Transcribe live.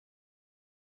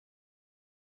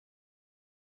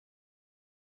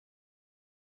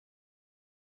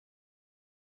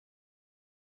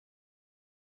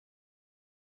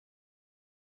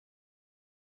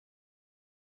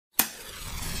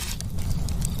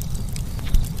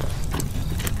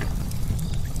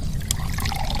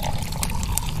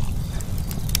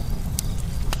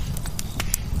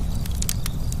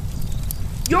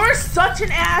such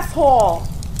an asshole.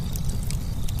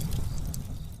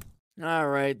 All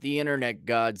right, the internet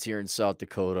gods here in South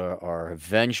Dakota are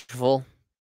vengeful.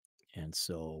 And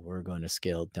so we're going to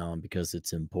scale it down because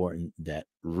it's important that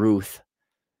Ruth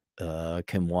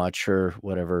can watch her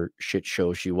whatever shit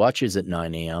show she watches at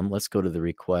 9 a.m. Let's go to the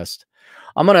request.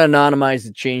 I'm going to anonymize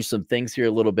and change some things here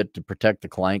a little bit to protect the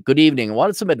client. Good evening. I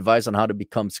wanted some advice on how to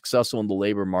become successful in the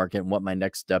labor market and what my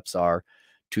next steps are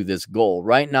to this goal.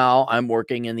 Right now, I'm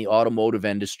working in the automotive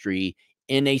industry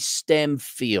in a STEM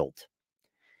field.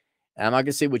 And I'm not going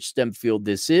to say which STEM field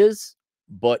this is,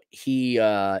 but he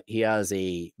has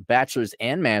a bachelor's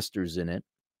and master's in it.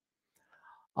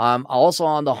 I'm also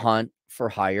on the hunt for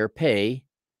higher pay.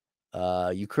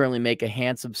 You currently make a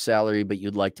handsome salary, but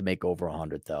you'd like to make over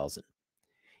 100,000.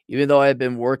 Even though I've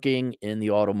been working in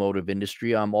the automotive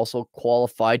industry, I'm also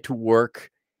qualified to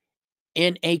work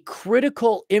in a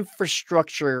critical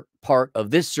infrastructure part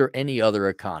of this or any other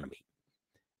economy.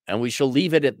 And we shall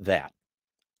leave it at that.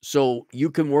 So you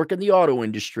can work in the auto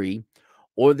industry,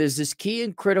 or there's this key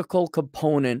and critical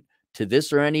component to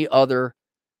this or any other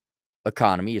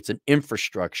economy. It's an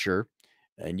infrastructure,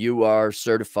 and you are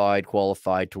certified,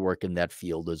 qualified to work in that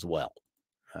field as well.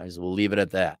 All right, so we'll leave it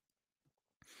at that.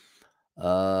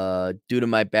 Due to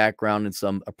my background in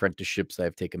some apprenticeships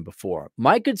I've taken before.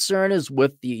 My concern is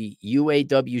with the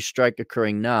UAW strike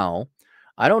occurring now.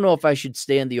 I don't know if I should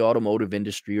stay in the automotive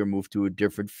industry or move to a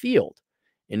different field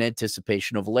in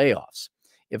anticipation of layoffs.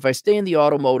 If I stay in the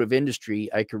automotive industry,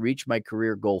 I could reach my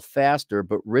career goal faster,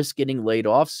 but risk getting laid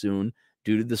off soon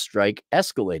due to the strike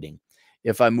escalating.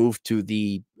 If I move to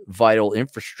the vital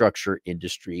infrastructure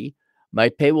industry, my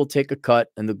pay will take a cut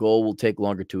and the goal will take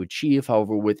longer to achieve.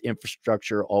 However, with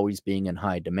infrastructure always being in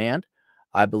high demand,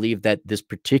 I believe that this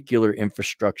particular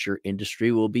infrastructure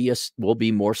industry will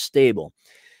be more stable.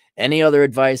 Any other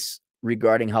advice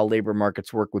regarding how labor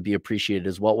markets work would be appreciated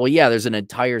as well. Well, yeah, there's an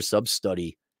entire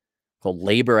sub-study called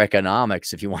labor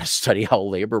economics if you want to study how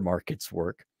labor markets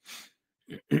work.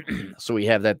 So we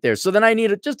have that there. So then I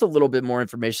need just a little bit more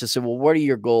information to say, well, what are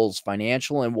your goals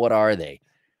financial and what are they?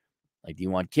 Like, do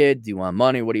you want kids? Do you want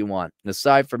money? What do you want? And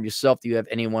aside from yourself, do you have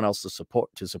anyone else to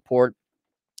support?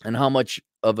 And how much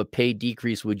of a pay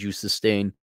decrease would you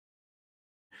sustain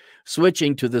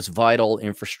switching to this vital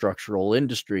infrastructural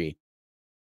industry?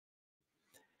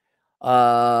 So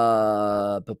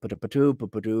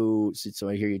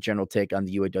I hear your general take on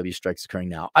the UAW strikes occurring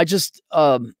now. I just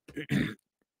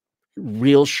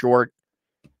real short.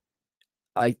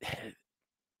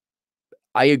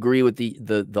 I agree with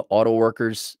the auto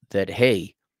workers that,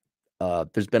 hey,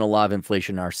 there's been a lot of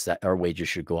inflation. Our wages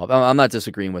should go up. I'm not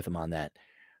disagreeing with them on that.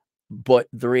 But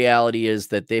the reality is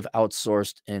that they've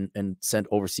outsourced and sent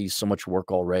overseas so much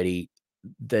work already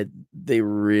that they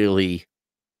really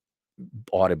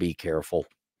ought to be careful.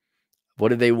 What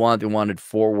did they want? They wanted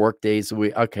 4 work days a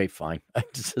week. Okay, fine.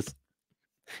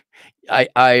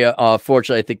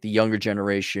 Fortunately, I think the younger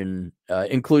generation,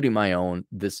 including my own,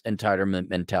 this entitlement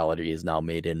mentality is now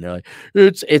made in.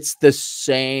 It's the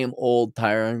same old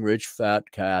tiring rich fat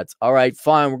cats. All right,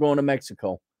 fine. We're going to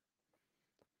Mexico.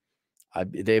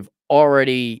 They've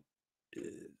already.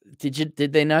 Did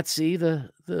they not see the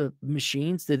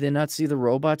machines? Did they not see the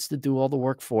robots to do all the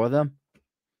work for them?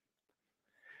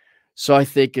 So I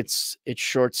think it's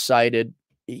short-sighted.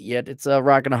 Yet it's a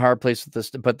rock and a hard place with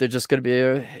this, but they're just going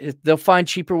to be, they'll find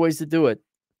cheaper ways to do it.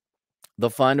 They'll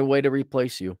find a way to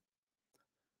replace you.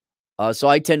 So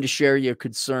I tend to share your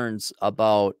concerns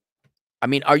about, I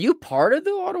mean, are you part of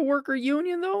the auto worker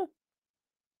union though?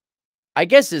 I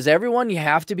guess is everyone, you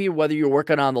have to be, whether you're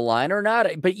working on the line or not.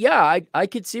 But yeah, I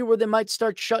could see where they might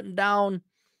start shutting down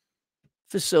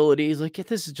facilities. Like,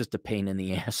 this is just a pain in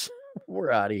the ass.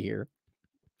 We're out of here.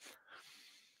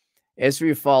 As for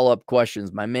your follow-up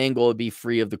questions, my main goal would be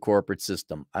free of the corporate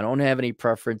system. I don't have any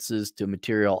preferences to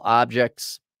material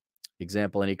objects.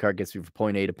 Example, any car gets me from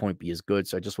point A to point B is good.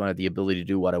 So I just wanted the ability to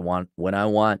do what I want when I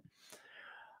want.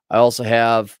 I also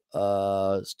have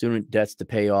student debts to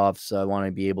pay off. So I want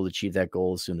to be able to achieve that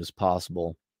goal as soon as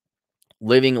possible.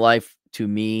 Living life to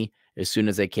me as soon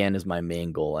as I can is my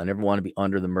main goal. I never want to be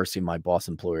under the mercy of my boss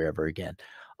employer ever again.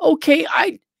 Okay.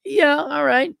 All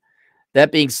right.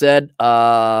 That being said,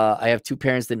 I have 2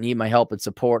 parents that need my help and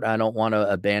support. I don't want to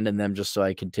abandon them just so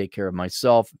I can take care of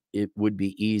myself. It would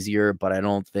be easier, but I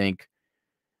don't think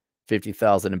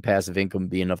 50,000 in passive income would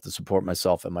be enough to support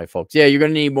myself and my folks. Yeah, you're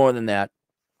going to need more than that.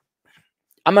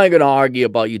 I'm not going to argue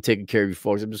about you taking care of your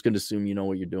folks. I'm just going to assume you know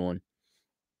what you're doing.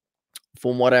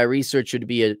 From what I researched, it would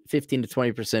be a 15 to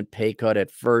 20% pay cut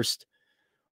at first.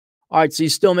 All right, so you're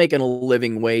still making a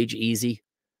living wage easy.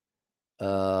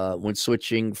 When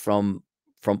switching from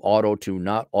auto to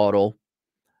not auto.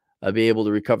 I'll be able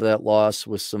to recover that loss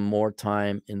with some more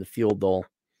time in the field, though.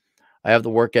 I have the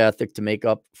work ethic to make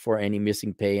up for any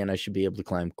missing pay, and I should be able to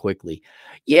climb quickly.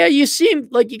 Yeah, you seem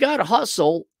like you got to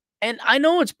hustle, and I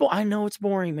know it's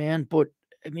boring, man. But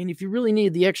I mean, if you really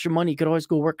need the extra money, you could always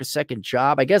go work a second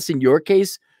job. I guess in your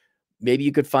case, maybe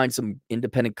you could find some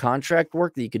independent contract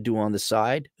work that you could do on the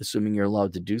side, assuming you're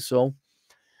allowed to do so.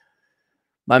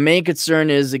 My main concern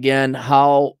is, again,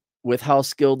 how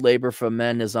skilled labor for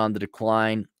men is on the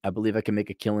decline. I believe I can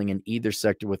make a killing in either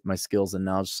sector with my skills and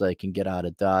knowledge, so I can get out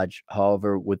of Dodge.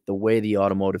 However, with the way the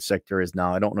automotive sector is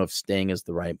now, I don't know if staying is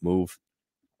the right move.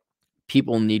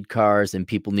 People need cars and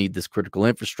people need this critical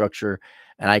infrastructure,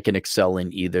 and I can excel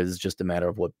in either. It's just a matter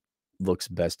of what looks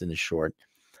best in the short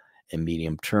and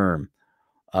medium term.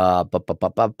 Ba ba ba ba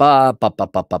ba ba ba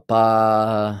ba ba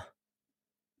ba.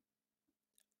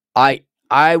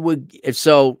 I would, if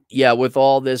so, yeah, with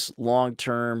all this long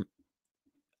term,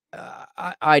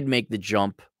 I'd make the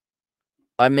jump.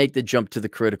 I make the jump to the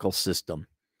critical system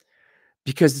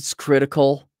because it's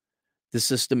critical. The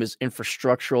system is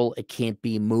infrastructural. It can't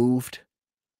be moved.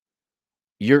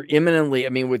 You're imminently, I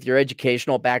mean, with your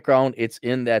educational background, it's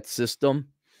in that system.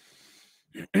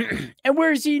 And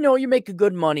whereas, you make a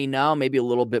good money now, maybe a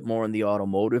little bit more in the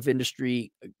automotive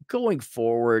industry going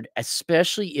forward,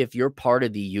 especially if you're part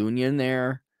of the union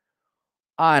there.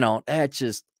 I don't,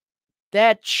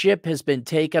 that ship has been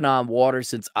taken on water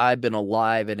since I've been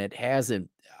alive, and it hasn't.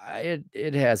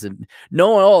 It hasn't.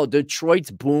 No, oh,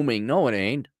 Detroit's booming. No, it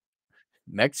ain't.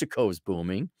 Mexico's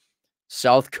booming.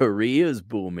 South Korea is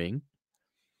booming.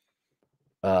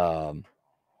 Um,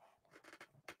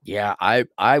 yeah,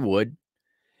 I would,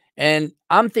 and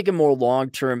I'm thinking more long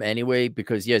term anyway.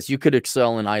 Because yes, you could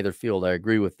excel in either field. I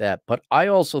agree with that, but I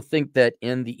also think that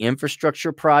in the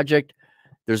infrastructure project,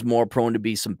 there's more prone to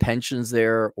be some pensions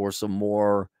there or some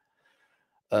more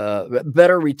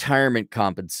better retirement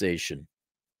compensation.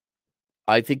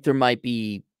 I think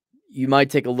you might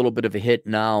take a little bit of a hit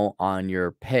now on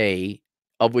your pay,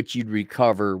 of which you'd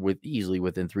recover easily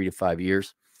within 3 to 5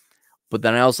 years. But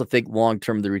then I also think long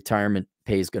term, the retirement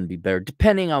pay is going to be better,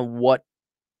 depending on what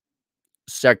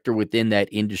sector within that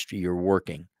industry you're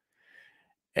working.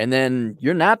 And then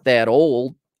you're not that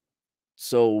old,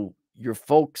 so your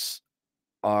folks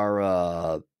are,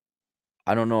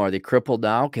 I don't know, are they crippled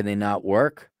now? Can they not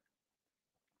work?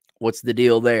 What's the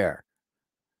deal there?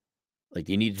 Like,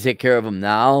 you need to take care of them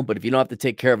now, but if you don't have to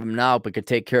take care of them now, but could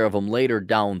take care of them later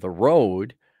down the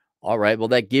road, all right, well,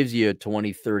 that gives you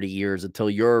 20, 30 years until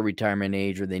your retirement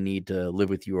age or they need to live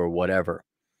with you or whatever.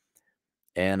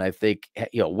 And I think,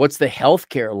 what's the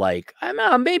healthcare like?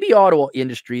 Maybe auto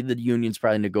industry, the unions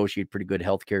probably negotiate pretty good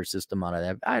healthcare system out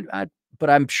of that. But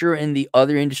I'm sure in the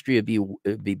other industry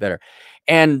it'd be better.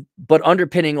 But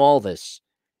underpinning all this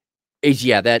is,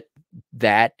 yeah,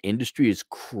 that industry is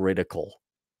critical.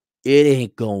 It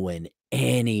ain't going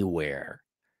anywhere,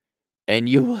 and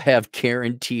you will have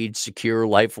guaranteed secure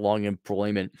lifelong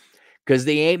employment because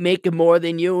they ain't making more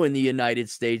than you in the United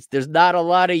States. There's not a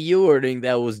lot of you earning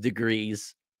those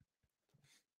degrees.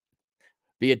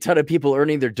 Be a ton of people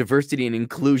earning their diversity and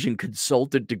inclusion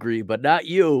consultant degree, but not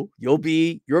you.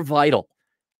 You're vital,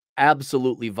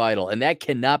 absolutely vital, and that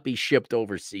cannot be shipped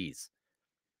overseas.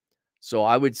 So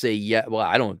I would say, yeah, well,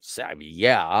 I mean,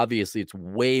 yeah, obviously it's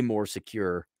way more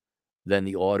secure than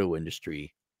the auto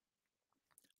industry.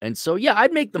 And so, yeah,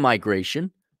 I'd make the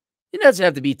migration. It doesn't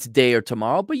have to be today or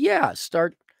tomorrow, but yeah,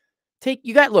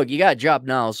 you got a job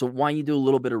now. So why don't you do a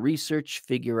little bit of research,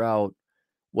 figure out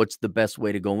what's the best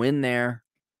way to go in there?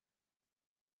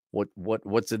 What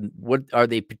are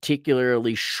they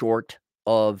particularly short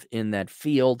of in that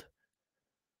field?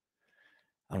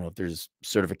 I don't know if there's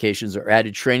certifications or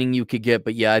added training you could get,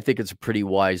 but yeah, I think it's a pretty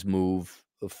wise move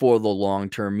for the long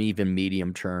term, even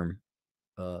medium term,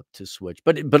 to switch.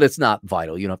 But it's not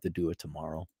vital. You don't have to do it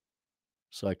tomorrow.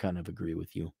 So I kind of agree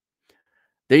with you.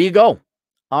 There you go.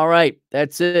 All right,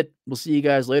 that's it. We'll see you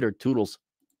guys later. Toodles.